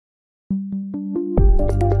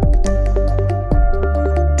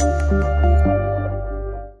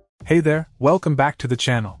Hey there, welcome back to the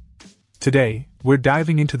channel. Today, we're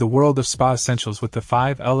diving into the world of spa essentials with the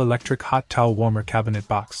 5L Electric Hot Towel Warmer Cabinet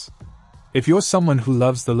Box. If you're someone who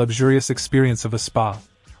loves the luxurious experience of a spa,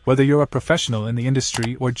 whether you're a professional in the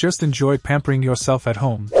industry or just enjoy pampering yourself at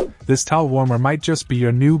home, this towel warmer might just be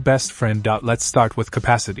your new best friend. Let's start with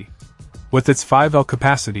capacity. With its 5L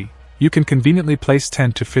capacity, you can conveniently place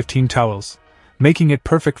 10 to 15 towels, making it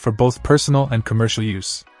perfect for both personal and commercial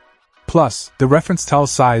use. Plus, the reference towel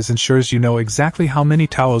size ensures you know exactly how many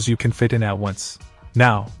towels you can fit in at once.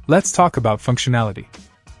 Now, let's talk about functionality.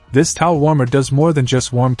 This towel warmer does more than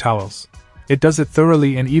just warm towels. It does it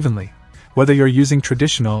thoroughly and evenly, whether you're using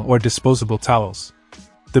traditional or disposable towels.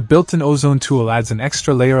 The built-in ozone tool adds an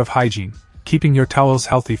extra layer of hygiene, keeping your towels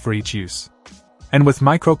healthy for each use. And with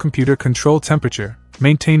microcomputer control temperature,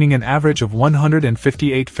 maintaining an average of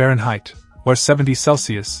 158 Fahrenheit, or 70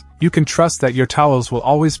 Celsius, you can trust that your towels will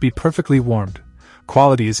always be perfectly warmed.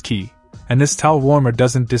 Quality is key, and this towel warmer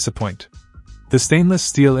doesn't disappoint. The stainless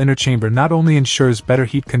steel inner chamber not only ensures better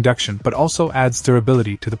heat conduction but also adds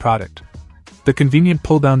durability to the product. The convenient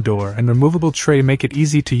pull-down door and removable tray make it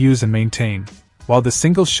easy to use and maintain, while the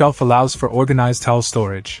single shelf allows for organized towel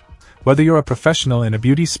storage. Whether you're a professional in a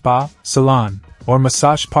beauty spa, salon, or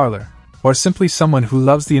massage parlor, or simply someone who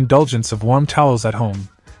loves the indulgence of warm towels at home,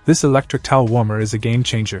 this electric towel warmer is a game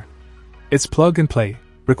changer. It's plug and play,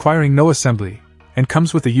 requiring no assembly, and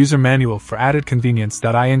comes with a user manual for added convenience.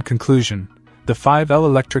 In conclusion, the 5L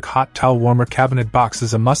Electric Hot Towel Warmer Cabinet Box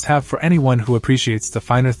is a must-have for anyone who appreciates the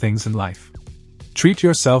finer things in life. Treat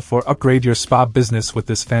yourself or upgrade your spa business with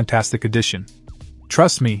this fantastic addition.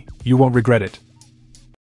 Trust me, you won't regret it.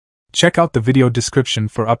 Check out the video description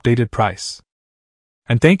for updated price.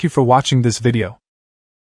 And thank you for watching this video.